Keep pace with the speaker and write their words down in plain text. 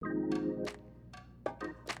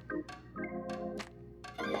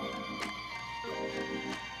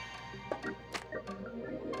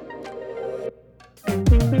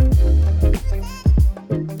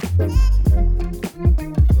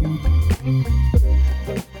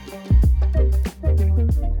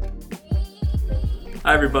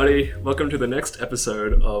Hi everybody, welcome to the next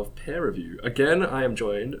episode of Pear Review. Again, I am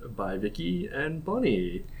joined by Vicky and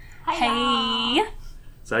Bonnie. Hey!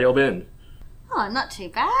 So how y'all been? Oh, not too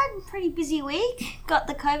bad. Pretty busy week. Got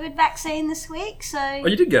the COVID vaccine this week, so... Oh,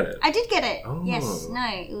 you did get it? I did get it. Oh. Yes, no,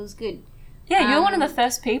 it was good. Yeah, you're one of the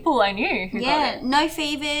first people I knew who got it. No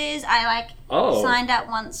fevers. I signed up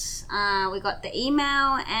once. We got the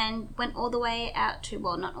email and went all the way out to,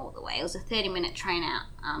 well, not all the way. It was a 30-minute train out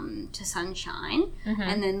to Sunshine. Mm-hmm.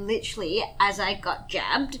 And then literally, as I got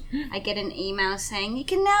jabbed, I get an email saying, you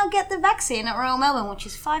can now get the vaccine at Royal Melbourne, which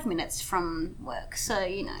is 5 minutes from work. So,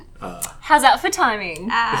 you know. How's that for timing?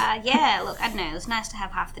 Yeah, look, I don't know. It was nice to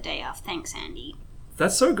have half the day off. Thanks, Andy.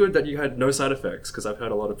 That's so good that you had no side effects, because I've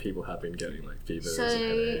heard a lot of people have been getting like fevers and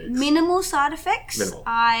headaches. Minimal side effects. Minimal.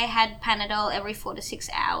 I had Panadol every 4 to 6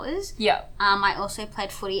 hours. Yeah. I also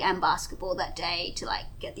played footy and basketball that day to like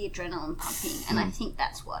get the adrenaline pumping, and I think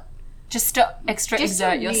that's what. Just to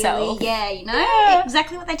exert yourself. Yeah, you know,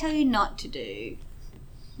 exactly what they tell you not to do.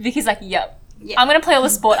 Vicky's like, yep. I'm going to play all the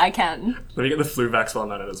sport I can. Let me get the flu vax while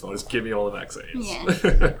I'm at it as well. Just give me all the vaccines.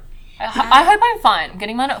 Yeah. I hope I'm fine. I'm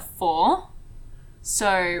getting mine at 4.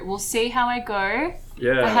 So we'll see how I go.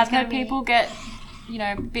 Yeah. I have heard people get, you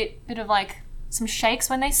know, bit of like some shakes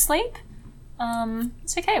when they sleep.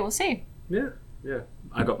 It's okay. We'll see. Yeah.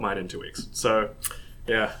 I got mine in 2 weeks. So,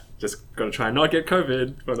 yeah, just got to try and not get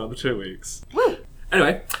COVID for another 2 weeks. Woo!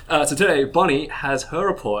 Anyway, so today Bonnie has her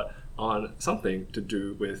report on something to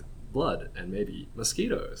do with blood and maybe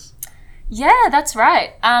mosquitoes. Yeah, that's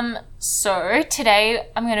right. So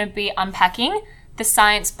today I'm going to be unpacking the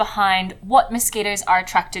science behind what mosquitoes are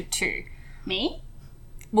attracted to. Me?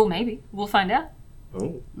 Well, maybe. We'll find out.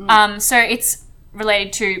 Oh. So it's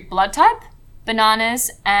related to blood type,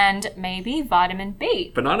 bananas, and maybe vitamin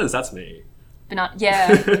B. Bananas, that's me.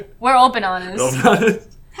 Yeah. We're all bananas. No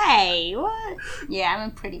bananas. Hey, what? Yeah, I'm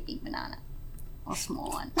a pretty big banana. Or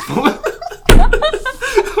small one.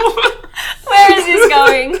 Where is this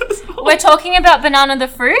going? We're talking about banana the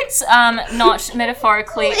fruits, not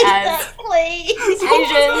metaphorically as Please.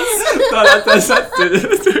 Asians. No, that's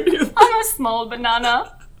it. I'm a small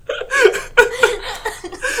banana.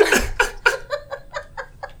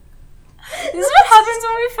 This is what happens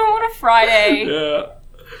when we film on a Friday. Yeah.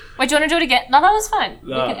 Wait, do you want to do it again? No, that was fine.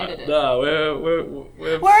 We can edit it. No,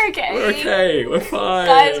 We're okay. We're okay. We're fine.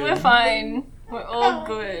 Guys, we're fine. We're all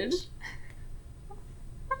good.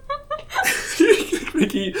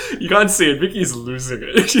 Vicky, you can't see it. Vicky's losing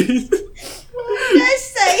it. Why did I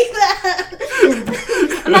say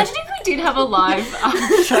that? Imagine if we did have a live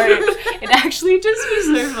show. It'd actually just be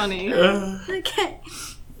so funny. Okay.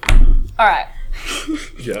 All right.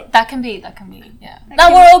 Yeah. That can be, yeah.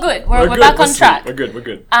 No, we're all good. We're good. back on track. We're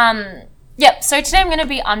good. Yep, so today I'm going to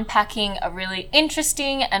be unpacking a really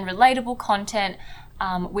interesting and relatable content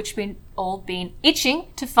which we've all been itching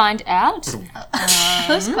to find out. That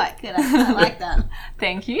was quite good. I like that.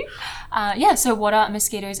 Thank you. So what are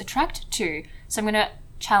mosquitoes attracted to? So I'm going to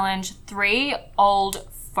challenge 3 old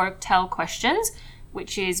folktale questions,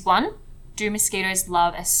 which is 1, do mosquitoes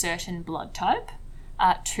love a certain blood type?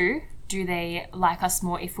 2, do they like us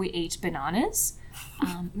more if we eat bananas?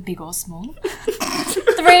 Big or small?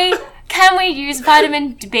 3, can we use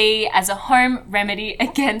vitamin B as a home remedy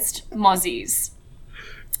against mozzies?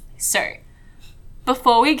 So,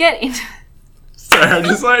 before we get into... Sorry, I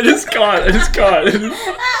just can't.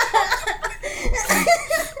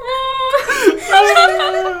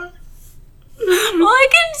 Well, I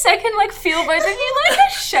can feel both of you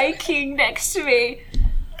shaking next to me.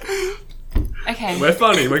 Okay. We're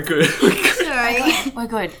funny. We're good. Sorry. We're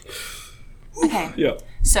good. Okay. Yeah.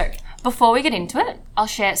 So, before we get into it, I'll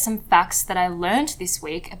share some facts that I learned this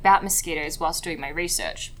week about mosquitoes whilst doing my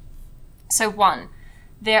research. So 1,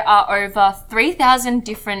 there are over 3,000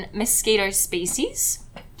 different mosquito species.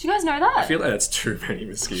 Do you guys know that? I feel like that's too many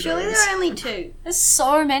mosquitoes. Surely there are only 2. There's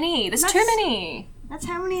so many. There's too many. That's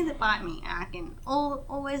how many that bite me, I reckon.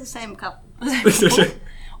 Always the same couple.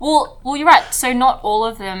 Well, you're right. So not all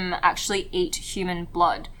of them actually eat human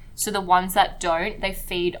blood. So the ones that don't, they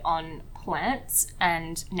feed on plants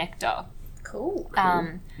and nectar. Cool.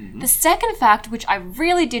 The second fact, which I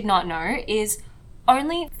really did not know, is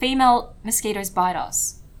only female mosquitoes bite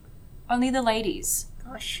us. Only the ladies.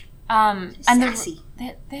 Gosh. And sassy.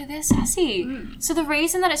 They're sassy. So the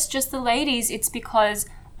reason that it's just the ladies, it's because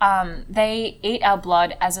they eat our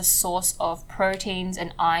blood as a source of proteins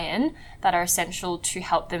and iron that are essential to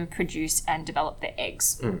help them produce and develop their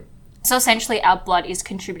eggs. So essentially our blood is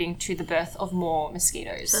contributing to the birth of more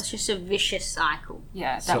mosquitoes. So it's just a vicious cycle.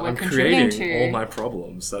 Yeah, that So we're I'm contributing creating to. all my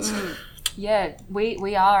problems. That's Yeah,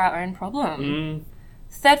 we are our own problem.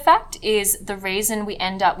 Third fact is the reason we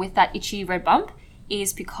end up with that itchy red bump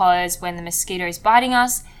is because when the mosquito is biting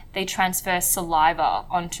us, they transfer saliva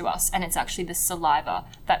onto us, and it's actually the saliva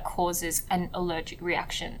that causes an allergic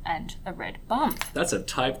reaction and a red bump. That's a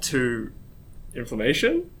type 2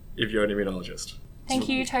 inflammation if you're an immunologist. Thank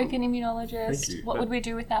you, token immunologist. Thank you. What would we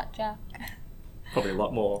do without Jack? Probably a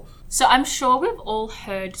lot more. So I'm sure we've all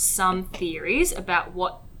heard some theories about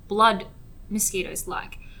what blood mosquitoes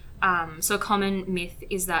like. So a common myth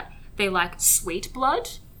is that they like sweet blood.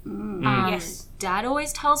 Yes. Dad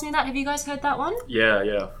always tells me that. Have you guys heard that one? Yeah,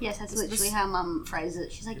 yeah. Yes, that's literally how Mum phrases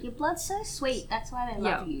it. She's like, your blood's so sweet. That's why they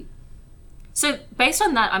love you. So based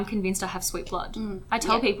on that, I'm convinced I have sweet blood. I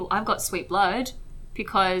tell people I've got sweet blood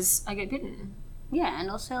because I get bitten. Yeah, and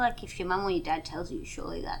also, like, if your mum or your dad tells you,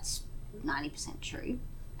 surely that's 90% true,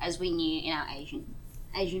 as we knew in our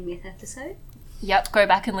Asian myth episode. Yep, go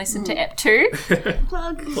back and listen to Ep 2.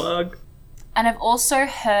 Plug. And I've also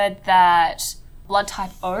heard that blood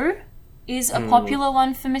type O is a popular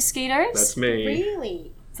one for mosquitoes. That's me.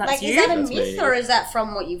 Really? That's Is you? that a That's myth, me. or is that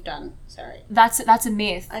from what you've done? Sorry. That's a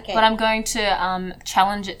myth. Okay. But I'm going to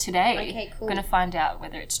challenge it today. Okay, cool. I'm going to find out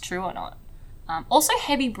whether it's true or not. Also,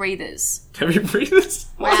 heavy breathers. Heavy breathers?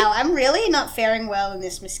 Wow, I'm really not faring well in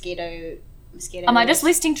this mosquito. Am I just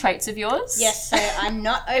listing traits of yours? Yes, so I'm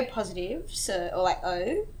not O positive, or like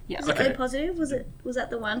O. Yeah. Was it Okay. O positive? Was that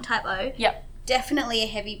the one, type O? Yep. Definitely a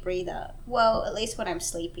heavy breather. Well, at least when I'm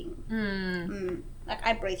sleeping. Like,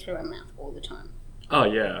 I breathe through my mouth all the time. Oh,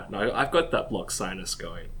 yeah. No, I've got that blocked sinus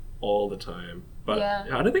going all the time. But Yeah.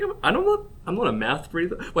 I don't think I'm not a mouth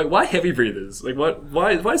breather. Wait, why heavy breathers? Like,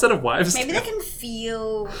 why is that a wives' Maybe tale? they can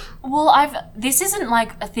feel... Well, this isn't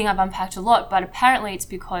like a thing I've unpacked a lot, but apparently it's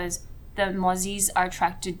because the mozzies are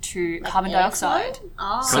attracted to carbon dioxide.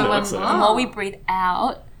 Oh. So Carbon when, dioxide. the more we breathe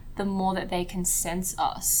out, the more that they can sense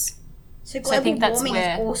us. So I global think that's warming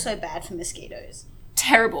where- is also bad for mosquitoes.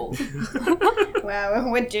 Terrible. Wow,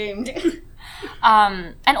 we're doomed.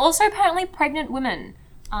 And also apparently pregnant women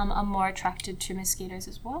are more attracted to mosquitoes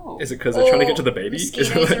as well. Is it because they're trying to get to the baby? Is it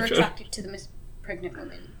Mosquitoes like- are attracted to the pregnant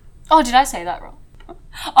women. Oh, did I say that wrong?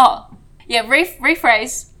 Oh, yeah,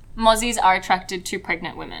 rephrase. Mozzies are attracted to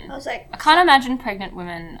pregnant women. I was like, I can't imagine pregnant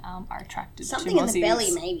women are attracted something to in mozzies. the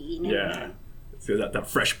belly, maybe. You never Yeah. know. So that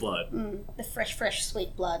fresh blood. The fresh,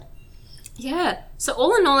 sweet blood. Yeah. So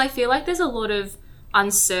all in all, I feel like there's a lot of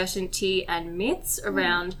uncertainty and myths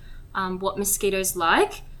around what mosquitoes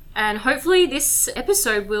like. And hopefully this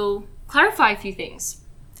episode will clarify a few things.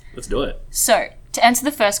 Let's do it. So, to answer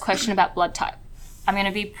the first question about blood type, I'm going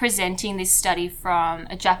to be presenting this study from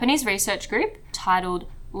a Japanese research group titled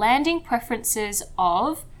Landing Preferences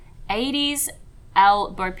of Aedes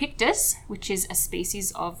albopictus, which is a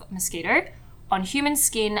species of mosquito, on human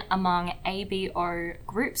skin among ABO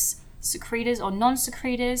groups, secretors or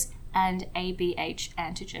non-secretors, and ABH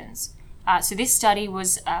antigens. So this study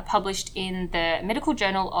was published in the Medical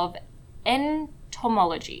Journal of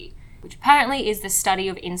Entomology, which apparently is the study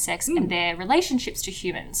of insects and their relationships to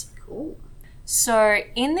humans. Cool. So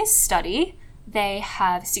in this study, they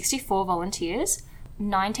have 64 volunteers.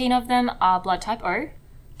 19 of them are blood type O,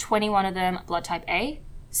 21 of them blood type A,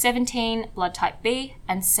 17 blood type B,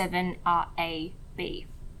 and 7 are AB.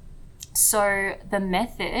 So the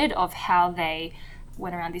method of how they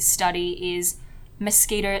went around this study is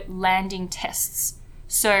mosquito landing tests.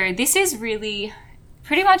 So this is really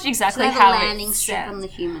pretty much So exactly they have how a landing it strip sounds. on the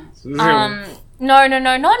humans. No, not a a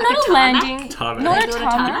tarmac? landing, Tarmac. not They a do it a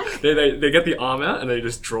tarmac. tarmac? They get the arm out and they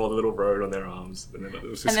just draw the little road on their arms. And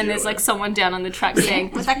then There's like someone down on the track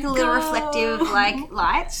saying, With like the little reflective like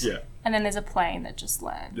lights. Yeah. and then there's a plane that just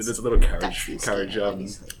lands. There's a little That's carriage,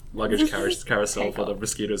 obviously. luggage carousel Take for the off.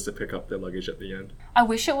 mosquitoes to pick up their luggage at the end. I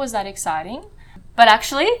wish it was that exciting, but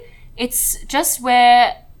actually, it's just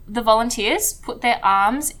where the volunteers put their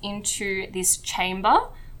arms into this chamber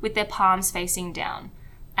with their palms facing down.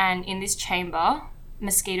 And in this chamber,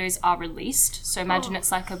 mosquitoes are released. So imagine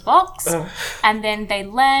it's like a box, and then they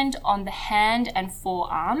land on the hand and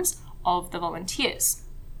forearms of the volunteers.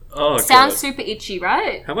 Oh, Sounds God. super itchy,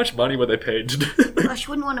 right? How much money were they paid to do? Gosh,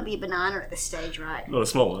 you wouldn't want to be a banana at this stage, right? Not a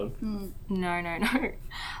small one. No.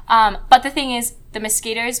 But the thing is, the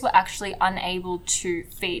mosquitoes were actually unable to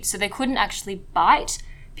feed. So they couldn't actually bite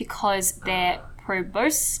because their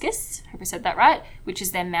proboscis, hope I said that right, which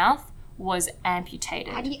is their mouth, was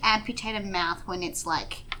amputated. How do you amputate a mouth when it's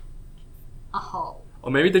like a hole?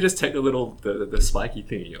 Or maybe they just take the spiky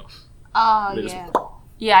thingy off. Oh, They just- yeah.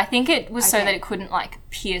 Yeah, I think it was so Okay. that it couldn't like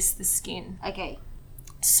pierce the skin. Okay.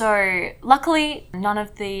 So luckily, none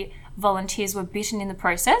of the volunteers were bitten in the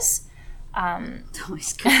process. It's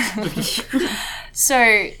always good.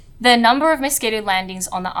 So The number of mosquito landings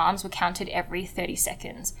on the arms were counted every 30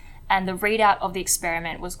 seconds, and the readout of the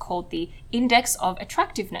experiment was called the Index of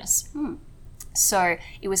Attractiveness. So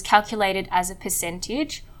it was calculated as a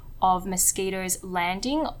percentage of mosquitoes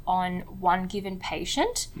landing on one given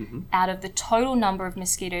patient out of the total number of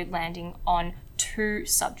mosquitoes landing on 2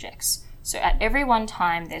 subjects. So at every one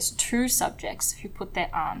time, there's 2 subjects who put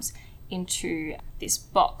their arms into this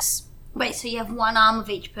box. Wait, so you have one arm of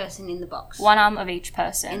each person in the box? One arm of each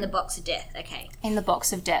person. In the box of death, okay. In the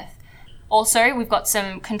box of death. Also, we've got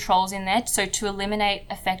some controls in there. So to eliminate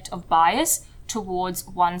effect of bias towards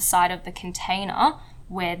one side of the container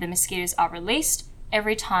where the mosquitoes are released,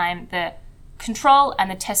 every time the control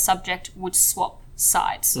and the test subject would swap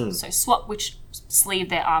sides. So swap which sleeve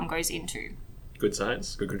their arm goes into. Good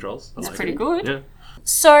science, good controls. That's pretty good. Yeah.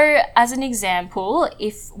 So as an example,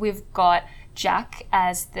 if we've got Jack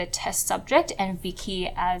as the test subject and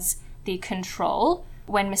Vicky as the control,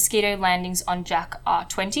 when mosquito landings on Jack are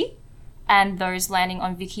 20 and those landing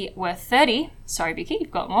on Vicky were 30, sorry Vicky,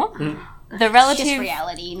 you've got more, the relative... It's just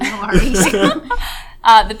reality, no worries.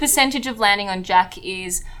 The percentage of landing on Jack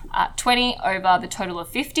is 20 over the total of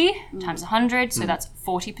 50 times 100, so that's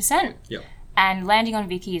 40%. Yep. And landing on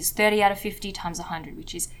Vicky is 30 out of 50 times 100,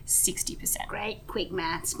 which is 60%. Great, quick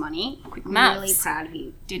maths, Bonnie. Quick I'm maths. really proud of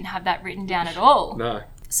you. Didn't have that written down at all. No.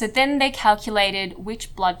 So then they calculated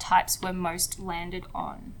which blood types were most landed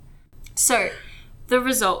on. So the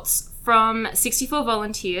results from 64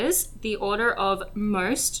 volunteers, the order of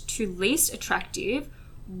most to least attractive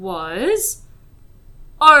was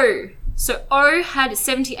O. So O had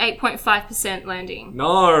 78.5% landing.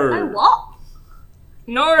 No. Oh, what?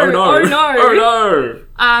 No. Oh no. Oh no.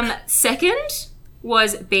 Oh no. Second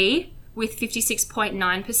was B with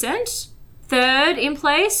 56.9%. Third in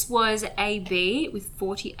place was AB with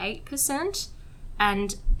 48%.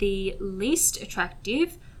 And the least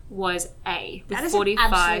attractive was A with That is an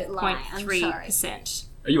absolute lie. I'm 45.3%.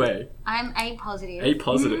 Are you A? I'm A positive. A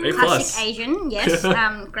positive. A plus. Classic Asian, yes.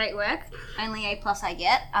 Great work. Only A plus I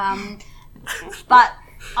get. But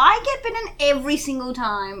I get bitten every single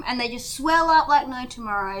time, and they just swell up like no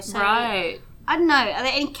tomorrow. So Right. I don't know. Are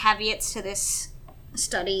there any caveats to this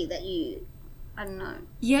study that you? I don't know.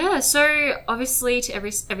 Yeah, so obviously to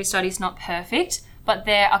every study is not perfect, but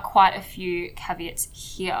there are quite a few caveats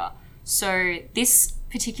here. So this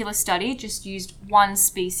particular study just used one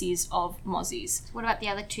species of mozzies. What about the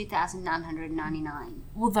other 2,999?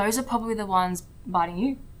 Well, those are probably the ones biting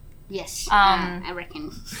you. Yes, I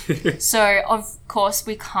reckon. So, of course,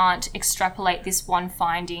 we can't extrapolate this one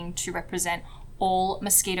finding to represent all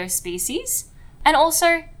mosquito species. And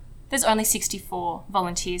also, there's only 64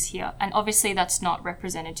 volunteers here, and obviously that's not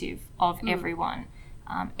representative of everyone.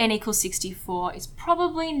 N equals 64 is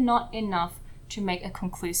probably not enough to make a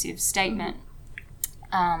conclusive statement.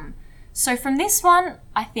 So from this one,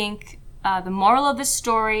 I think the moral of the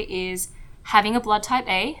story is having a blood type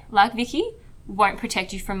A, like Vicky, won't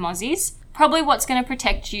protect you from mozzies. Probably what's going to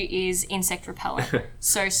protect you is insect repellent.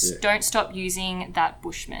 So don't stop using that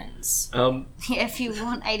Bushman's. Yeah, if you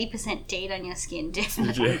want 80% DEET on your skin,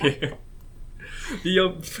 definitely. Yeah.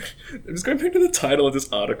 I'm just going back to the title of this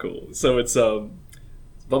article. So it's blah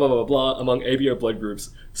blah blah blah among ABO blood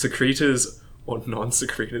groups, secretors or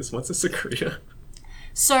non-secretors. What's a secretor?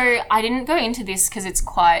 So I didn't go into this because it's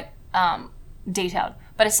quite detailed,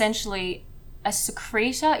 but essentially a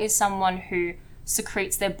secretor is someone who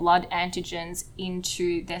secretes their blood antigens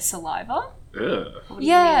into their saliva. Ugh.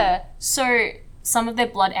 Yeah. So some of their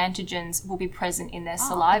blood antigens will be present in their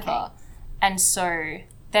saliva. Okay. And so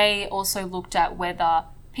they also looked at whether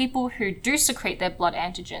people who do secrete their blood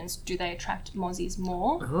antigens, do they attract mozzies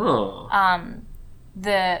more? Oh.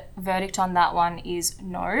 The verdict on that one is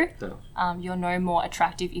no. No. You're no more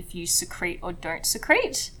attractive if you secrete or don't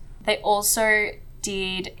secrete. They also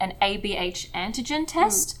did an ABH antigen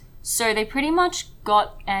test. So they pretty much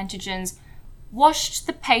got antigens, washed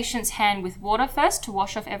the patient's hand with water first to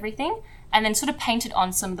wash off everything, and then sort of painted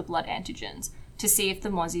on some of the blood antigens to see if the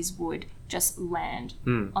mozzies would just land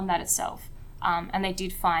on that itself. And they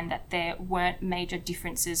did find that there weren't major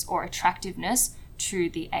differences or attractiveness to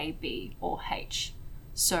the A, B, or H.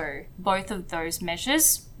 So both of those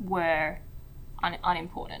measures were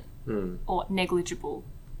unimportant or negligible.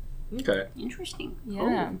 Okay. Interesting.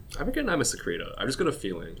 Yeah. I reckon I'm a secretor. I've just got a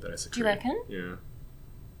feeling that I secrete. Do you reckon? Yeah.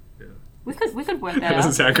 We could work that That out.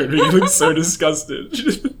 doesn't sound good. You look so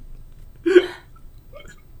disgusted.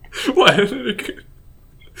 What?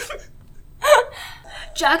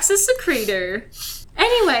 Jack's a secretor.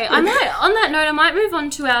 Anyway, on that note, I might move on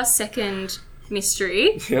to our second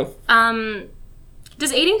mystery. Yep.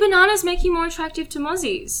 Does eating bananas make you more attractive to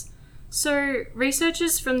mozzies? So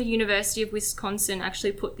researchers from the University of Wisconsin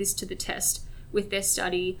actually put this to the test with their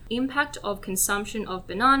study, Impact of Consumption of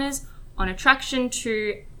Bananas on Attraction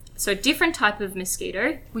to a different type of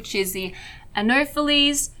mosquito, which is the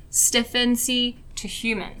Anopheles stephensi to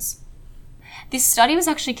humans. This study was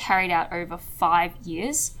actually carried out over 5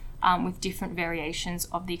 years with different variations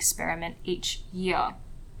of the experiment each year.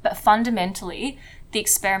 But fundamentally, the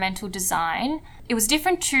experimental design, it was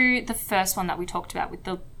different to the first one that we talked about with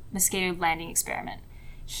the mosquito landing experiment.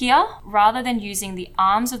 Here, rather than using the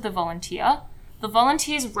arms of the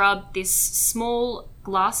volunteers rubbed this small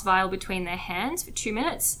glass vial between their hands for 2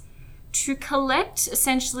 minutes to collect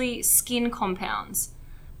essentially skin compounds,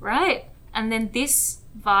 right? And then this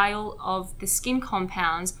vial of the skin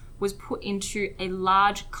compounds was put into a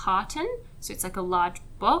large carton, so it's like a large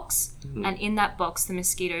box, and in that box the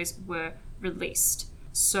mosquitoes were released.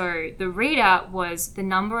 So the readout was the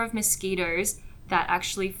number of mosquitoes that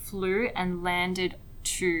actually flew and landed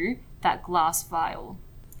to that glass vial.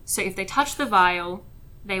 So if they touched the vial,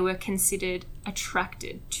 they were considered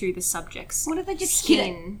attracted to the subject's What if they just skin.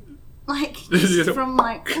 hit it? Like, just from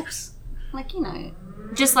like, like, you know.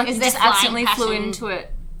 Just like Is it there just accidentally flying flew passion? into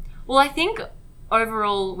it. Well, I think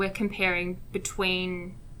overall we're comparing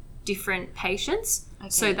between different patients,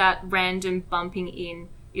 so Okay. that random bumping in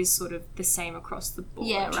is sort of the same across the board.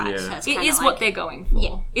 Yeah, right. Yeah. So it's It kinda is like, what they're going for.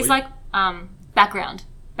 Yeah. It's Well, like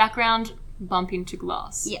background bump into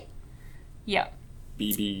glass. Yeah. Yeah.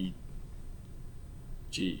 BBG.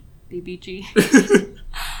 BBG.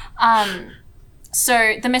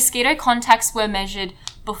 So the mosquito contacts were measured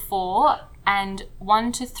before and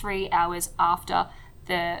 1 to 3 hours after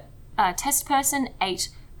the test person ate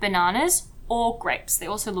bananas or grapes. They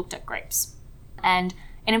also looked at grapes. And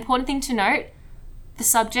an important thing to note, the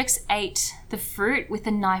subjects ate the fruit with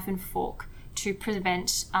a knife and fork to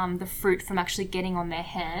prevent the fruit from actually getting on their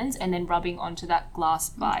hands and then rubbing onto that glass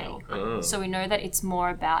vial. Oh. So we know that it's more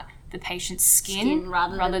about the patient's skin,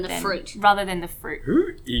 rather than the fruit. Rather than the fruit.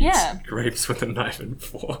 Who eats Yeah. grapes with a knife and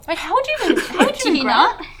fork? Like, how would you even Do you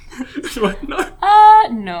not? What? No.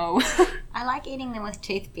 No. I like eating them with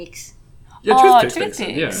toothpicks. Yeah, Oh, toothpicks.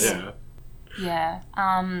 toothpicks. Yeah. Yeah.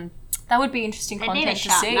 That would be interesting They need content a to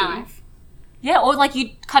sharp see. knife. Yeah, or like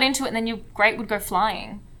you'd cut into it and then your grape would go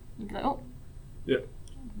flying. You'd be like, oh, Yeah.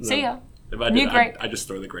 see ya. If I New did, grape. I just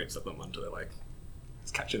throw the grapes at them until they're like,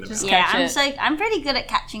 it's catching them Just out. catch Yeah, it. I'm pretty good at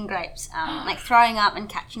catching grapes, like throwing up and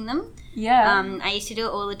catching them. Yeah. I used to do it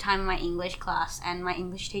all the time in my English class, and my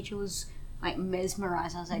English teacher was like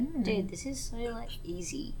mesmerized. I was like, dude, this is so like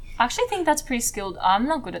easy. I actually think that's pretty skilled. I'm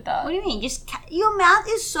not good at that. What do you mean? Just your mouth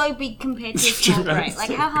is so big compared to a small Your mouth's grape. Like,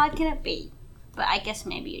 so how hard can it be? But I guess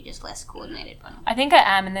maybe you're just less coordinated. But I think I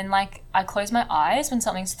am, and then like I close my eyes when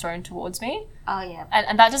something's thrown towards me, oh yeah,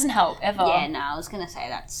 and that doesn't help ever. yeah. No, I was gonna say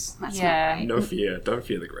that's Yeah. not right. No fear. Don't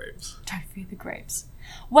fear the grapes. Don't fear the grapes.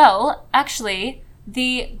 Well, actually,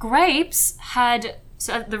 the grapes had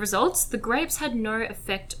the results. The grapes had no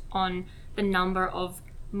effect on the number of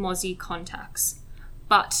mozzie contacts,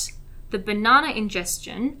 but the banana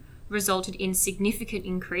ingestion resulted in significant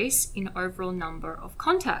increase in overall number of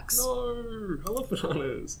contacts. No, I love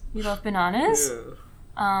bananas. You love bananas?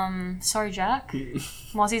 Yeah. Sorry, Jack.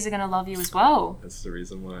 Mozzies are going to love you as well. That's the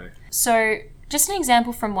reason why. So, just an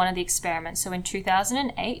example from one of the experiments. So, in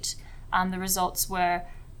 2008, the results were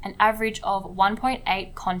an average of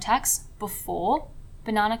 1.8 contacts before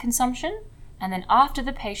banana consumption, and then after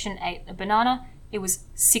the patient ate the banana, it was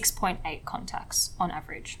 6.8 contacts on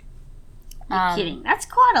average. You're kidding. That's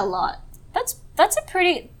quite a lot. That's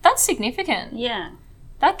significant. Yeah.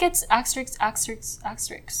 That gets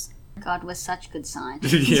asterisks. God, we're such good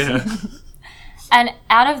science. Yeah. And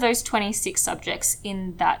out of those 26 subjects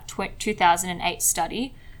in that 2008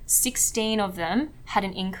 study, 16 of them had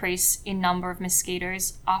an increase in number of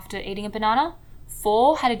mosquitoes after eating a banana,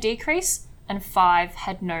 4 had a decrease, and 5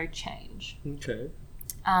 had no change. Okay.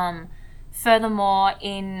 Furthermore,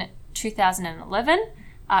 in 2011,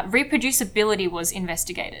 reproducibility was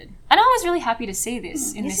investigated. And I was really happy to see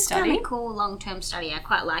this in this This is study. kind of cool long-term study. I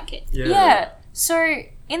quite like it. Yeah. So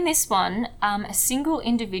in this one, a single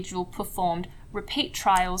individual performed repeat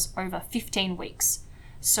trials over 15 weeks.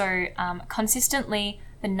 So consistently,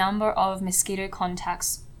 the number of mosquito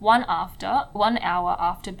contacts 1 hour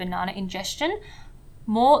after banana ingestion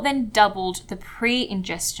more than doubled the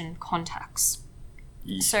pre-ingestion contacts.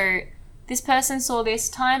 Yeesh. So this person saw this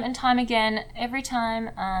time and time again. Every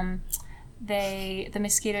time the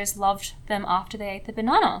mosquitoes loved them after they ate the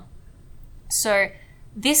banana. So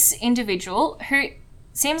this individual, who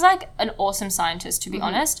seems like an awesome scientist, to be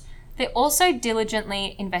honest, they also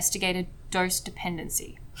diligently investigated dose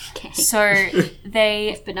dependency. Okay. So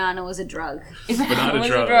If banana was a drug.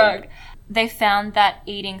 They found that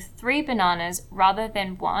eating 3 bananas rather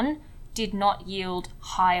than 1 did not yield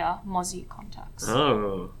higher mozzie contacts.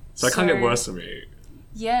 Oh. So it can't get worse for me.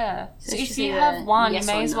 Yeah. So it's if just you either have 1, yes you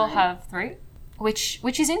may or as well no. have 3,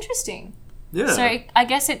 which is interesting. Yeah. So I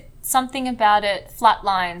guess something about it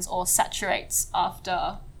flatlines or saturates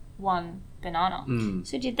after 1 banana.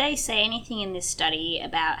 So did they say anything in this study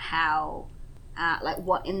about how,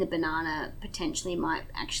 what in the banana potentially might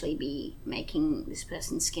actually be making this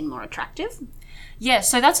person's skin more attractive? Yeah,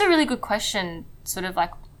 so that's a really good question. Sort of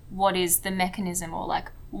like, what is the mechanism, or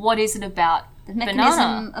like, what is it about The banana?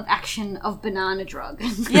 mechanism of action of banana drug.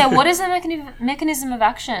 Yeah, what is the mechanism of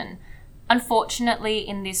action? Unfortunately,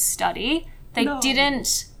 in this study, they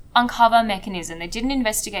didn't uncover mechanism. They didn't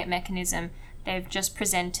investigate mechanism. They've just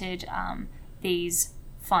presented these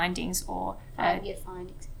findings, or 5-year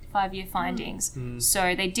findings. 5-year findings.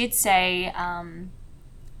 So they did say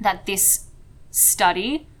that this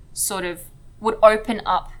study sort of would open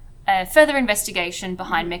up a further investigation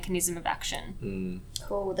behind mechanism of action.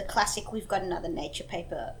 Cool. The classic, we've got another Nature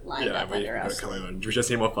paper lined Yeah, up we under us. coming on. We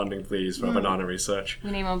just need more funding, please, for banana research.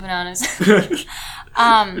 We need more bananas. We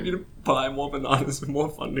need to buy more bananas with more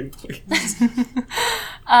funding, please.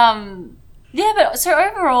 Yeah, but so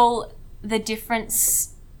overall, the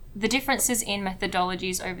differences in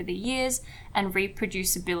methodologies over the years and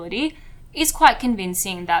reproducibility is quite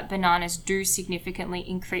convincing that bananas do significantly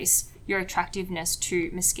increase your attractiveness to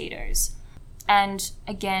mosquitoes. And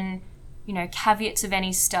again, caveats of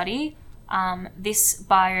any study, this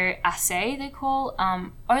bioassay they call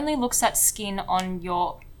only looks at skin on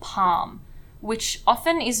your palm, which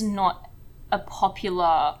often is not a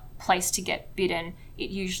popular place to get bitten. It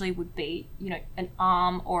usually would be, an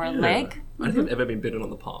arm or a leg. I don't think I've ever been bitten on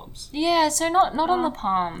the palms. Yeah, so not on the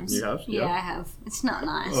palms. You have? Yeah, I have. It's not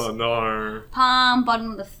nice. Oh, no. Palm,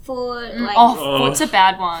 bottom of the foot, Foot's a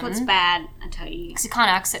bad one. foot's bad, I tell you. Because you can't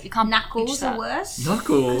access, you can't reach Knuckles that. are worse.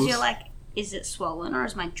 Knuckles. Because you're like, is it swollen or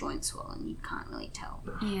is my joint swollen? You can't really tell.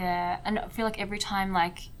 Yeah, and I feel like every time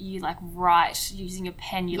you write using a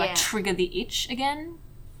pen, you Yeah. trigger the itch again.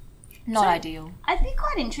 Not ideal. I'd be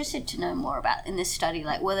quite interested to know more about in this study,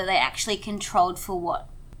 whether they actually controlled for what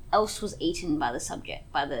else was eaten by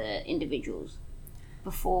the individuals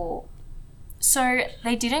before. So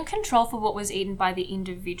they didn't control for what was eaten by the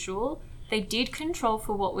individual. They did control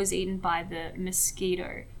for what was eaten by the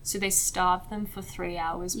mosquito. So they starved them for 3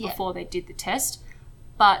 hours before they did the test.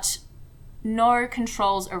 But no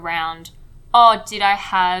controls around, did I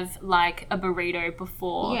have a burrito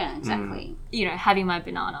before, Yeah, exactly. Having my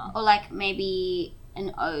banana? Or maybe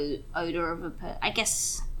an odor of I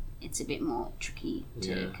guess it's a bit more tricky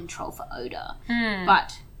to control for odor.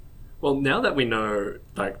 But Well, now that we know,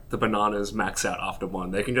 the bananas max out after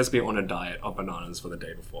 1, they can just be on a diet of bananas for the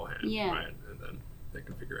day beforehand. Yeah. Right? And then they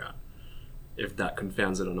can figure out if that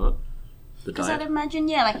confounds it or not. The because I'd diet. imagine,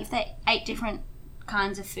 if they ate different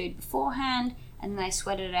kinds of food beforehand and then they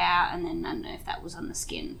sweated it out, and then I don't know if that was on the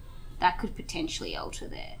skin, that could potentially alter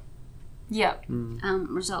their Yeah.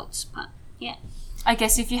 results. But yeah, I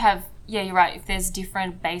guess if you have, you're right, if there's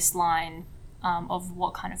different baseline of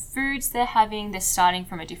what kind of foods they're having, they're starting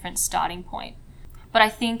from a different starting point. But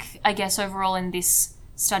I guess overall in this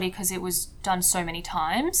study, because it was done so many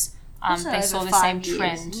times, Also they over saw the 5 same years.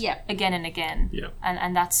 trend Yeah. again and again. Yeah.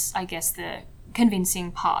 And that's, I guess, the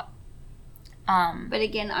convincing part. but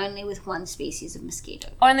again, only with one species of mosquito.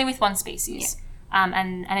 Only with one species.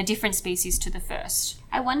 And a different species to the first.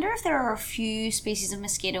 I wonder if there are a few species of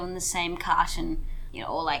mosquito in the same carton,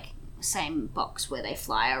 or same box where they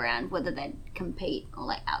fly around, whether they compete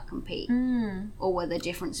or outcompete, or whether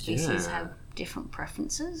different species Yeah. have different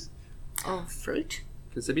preferences of fruit.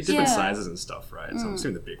 Because there'd be different Yeah. sizes and stuff, right? So I'm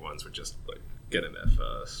assuming the big ones would just get in there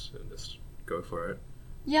first and just go for it.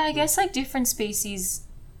 Yeah, I guess different species,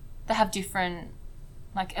 they have different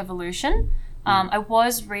evolution. I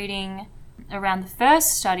was reading around the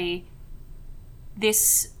first study,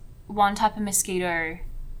 this one type of mosquito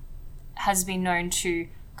has been known to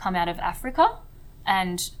come out of Africa,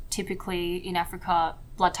 and typically in Africa,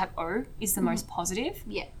 blood type O is the most positive.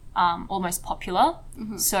 Yeah. Or most popular.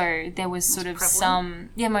 So there was sort of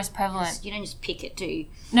prevalent? most prevalent. You don't just pick it, do you?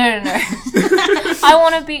 No. I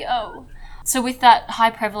want to be O. So with that high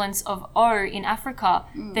prevalence of O in Africa,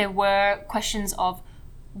 there were questions of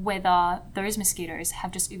whether those mosquitoes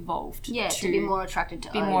have just evolved To be more attracted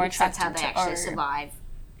to be O, more because that's how they attracted to actually O. survive.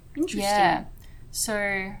 Interesting. Yeah. So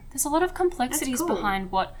there's a lot of complexities That's cool.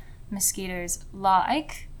 behind what mosquitoes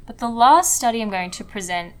like. But the last study I'm going to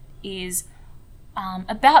present is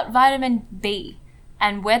about vitamin B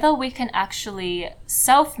and whether we can actually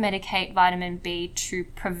self-medicate vitamin B to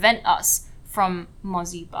prevent us from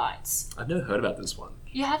mozzie bites. I've never heard about this one.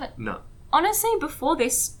 You haven't? No. Honestly, before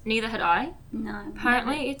this, neither had I. No.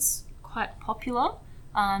 Apparently, it's quite popular.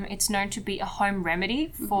 It's known to be a home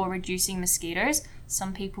remedy for reducing mosquitoes.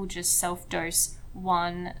 Some people just self-dose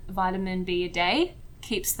 1 vitamin B a day,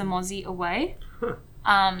 keeps the mozzie away.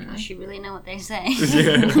 Gosh, you really know what they say.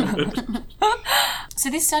 So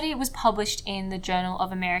this study was published in the Journal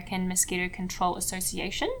of American Mosquito Control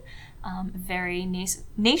Association, very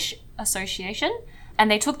niche association, and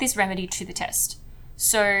they took this remedy to the test.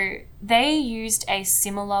 So they used a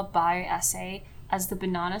similar bioassay as the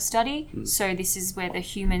banana study. So this is where the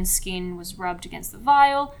human skin was rubbed against the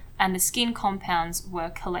vial and the skin compounds were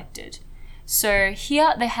collected. So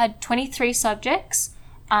here they had 23 subjects,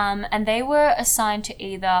 and they were assigned to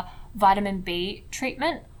either vitamin B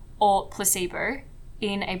treatment or placebo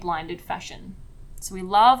in a blinded fashion. So we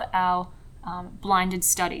love our blinded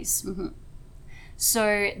studies.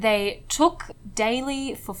 So they took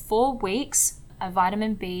daily for 4 weeks a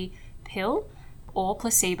vitamin B pill or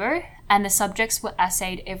placebo, and the subjects were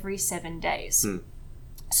assayed every 7 days.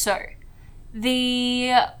 So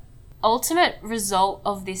the ultimate result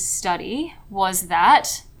of this study was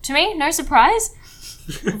that, to me, no surprise,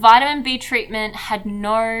 vitamin B treatment had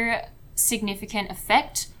no significant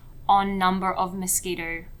effect on number of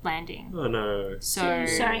mosquito landing. Oh no. So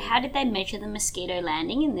Sorry, how did they measure the mosquito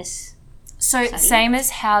landing in this? Study? Same as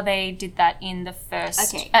how they did that in the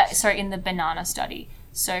first, Okay. in the banana study.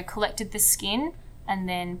 So collected the skin and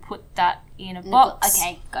then put that in a box.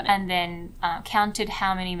 Okay, got it. And then counted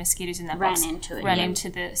how many mosquitoes in that box ran into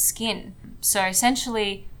the skin. So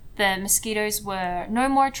essentially, the mosquitoes were no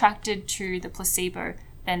more attracted to the placebo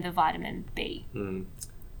than the vitamin B.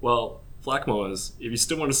 Well, Blackmores, if you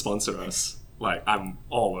still want to sponsor us, like, I'm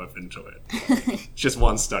all open to it. Just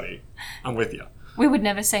one study. I'm with you. We would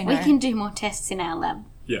never say no. We can do more tests in our lab.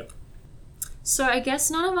 Yeah. So I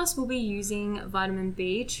guess none of us will be using vitamin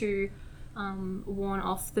B to warn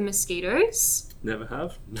off the mosquitoes. Never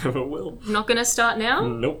have, never will. Not going to start now.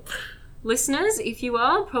 Nope. Listeners, if you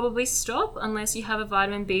are, probably stop unless you have a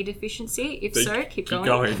vitamin B deficiency. If so, keep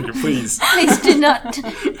going. Please. Please do not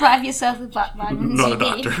bribe yourself with vitamins. Not a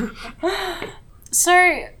doctor. So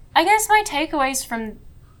I guess my takeaways from,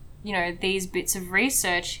 these bits of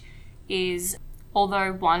research is,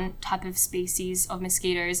 although one type of species of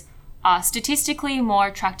mosquitoes are statistically more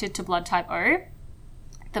attracted to blood type O,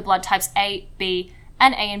 the blood types A, B,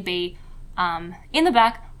 and B in the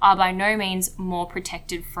back are by no means more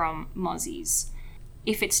protected from mozzies.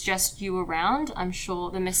 If it's just you around, I'm sure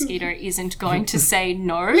the mosquito isn't going to say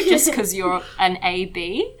no just because you're an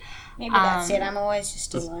AB. Maybe that's it. I'm always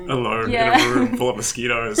just alone. Alone in a room full of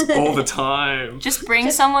mosquitoes all the time. Just bring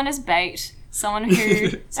someone as bait. Someone who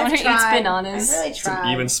eats bananas. I've really tried.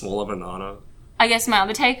 An even smaller banana. I guess my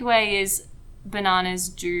other takeaway is bananas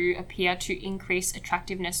do appear to increase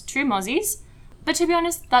attractiveness to mozzies. But to be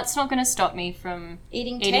honest, that's not going to stop me from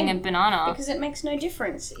eating a banana. Because it makes no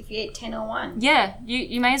difference if you eat 10 or 1. Yeah,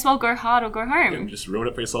 you may as well go hard or go home. Yeah, just ruin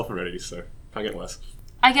it for yourself already, so can't get less.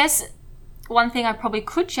 I guess one thing I probably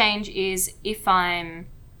could change is if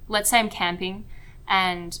let's say I'm camping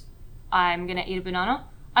and I'm going to eat a banana,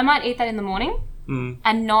 I might eat that in the morning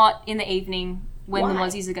and not in the evening when the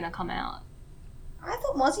mozzies are going to come out. I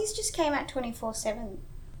thought mozzies just came out 24/7.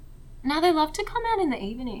 No, they love to come out in the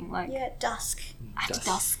evening. At dusk. At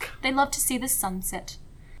dusk. They love to see the sunset.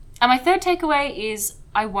 And my third takeaway is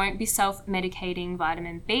I won't be self-medicating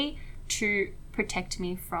vitamin B to protect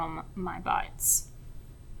me from my bites.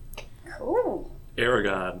 Cool.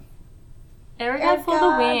 Aerogard. Aerogard for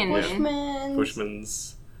the win. Bushman's.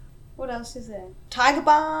 Bushman's. What else is there? Tiger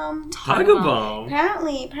Balm. Tiger Balm.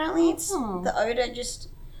 Apparently it's the odor just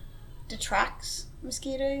detracts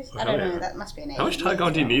mosquitoes. I don't know. That must be an How much Tiger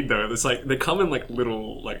Balm do you need though? It's like they come in like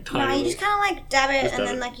little tiny. No, you just kind of dab it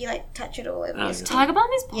and then you touch it all over your skin. Tiger Balm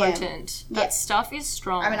is potent. Yeah. That stuff is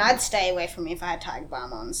strong. I mean, I'd stay away from me if I had Tiger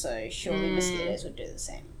Balm on, so surely mosquitoes would do the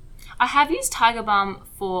same. I have used Tiger Balm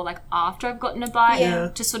for after I've gotten a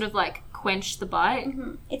bite to sort of quench the bite.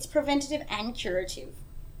 Mm-hmm. It's preventative and curative.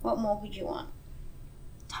 What more would you want?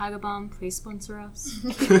 Tiger Balm, please sponsor us.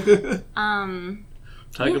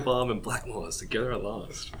 Tiger Balm and Blackmores together at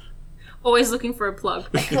last. Always looking for a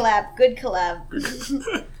plug. Collab. Good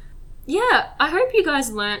collab. Yeah, I hope you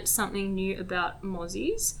guys learnt something new about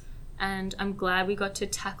mozzies, and I'm glad we got to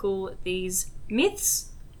tackle these myths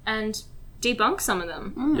and debunk some of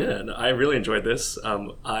them. Yeah, no, I really enjoyed this.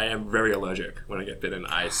 I am very allergic when I get bitten.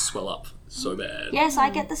 I swell up so bad. Yes, I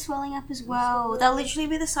get the swelling up as well. They'll literally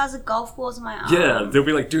be the size of golf balls in my arm. Yeah, they'll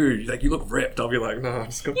be like, dude, like you look ripped. I'll be like, no, I'm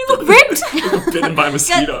just got You look ripped! bitten by a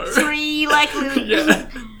mosquito. Got 3 like little Yeah.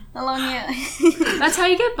 along your. That's how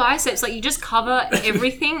you get biceps. Like, you just cover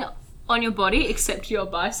everything on your body except your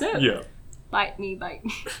bicep. Yeah. Bite me, bite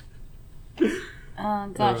me. Oh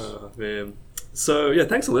gosh. Man. So yeah,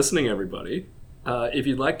 thanks for listening, everybody. If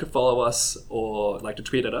you'd like to follow us or like to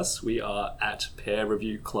tweet at us, we are at Pear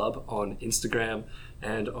Review Club on Instagram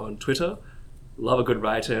and on Twitter. Love a good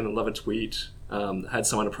write-in, love a tweet. Had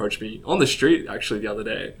someone approach me on the street actually the other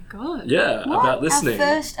day. God. Yeah, about listening.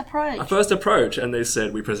 Our first approach. And they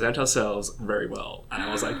said we present ourselves very well. And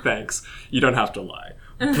I was like, thanks. You don't have to lie.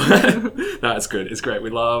 But no, it's good. It's great.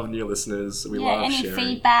 We love new listeners. We love any sharing.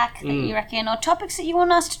 feedback that you reckon or topics that you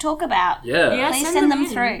want us to talk about. Yeah. Please send them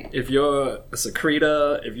through. If you're a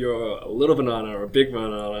secreta, if you're a little banana or a big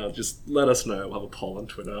banana, just let us know. We'll have a poll on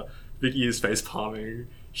Twitter. Vicky is face palming.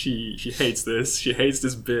 She hates this. She hates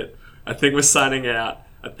this bit. I think we're signing out.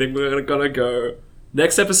 I think we're gonna go.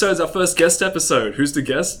 Next episode is our first guest episode. Who's the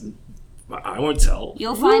guest? I won't tell.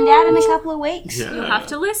 You'll find out in a couple of weeks. Yeah. You'll have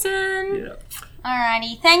to listen. Yeah.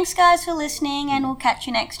 Alrighty. Thanks, guys, for listening, and we'll catch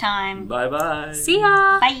you next time. Bye bye. See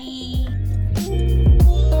ya. Bye.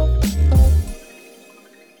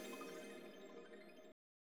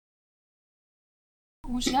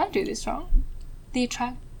 Well, should I do this wrong? The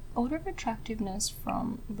order of attractiveness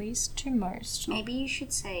from least to most. Maybe you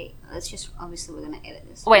should say. Let's just. Obviously, we're gonna edit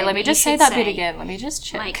this. Wait, Maybe let me you just say should that bit again. Let me just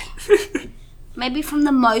check. Like, maybe from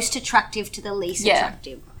the most attractive to the least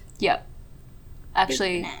attractive. Yep.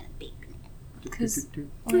 Actually, Banana, big because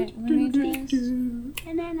wait, let me just.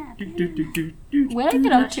 banana. Where did I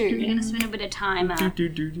get up to? You're gonna spend a bit of time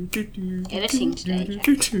editing today,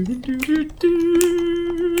 Jack.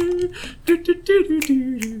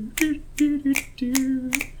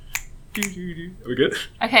 Are we good?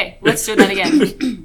 Okay, let's do that again.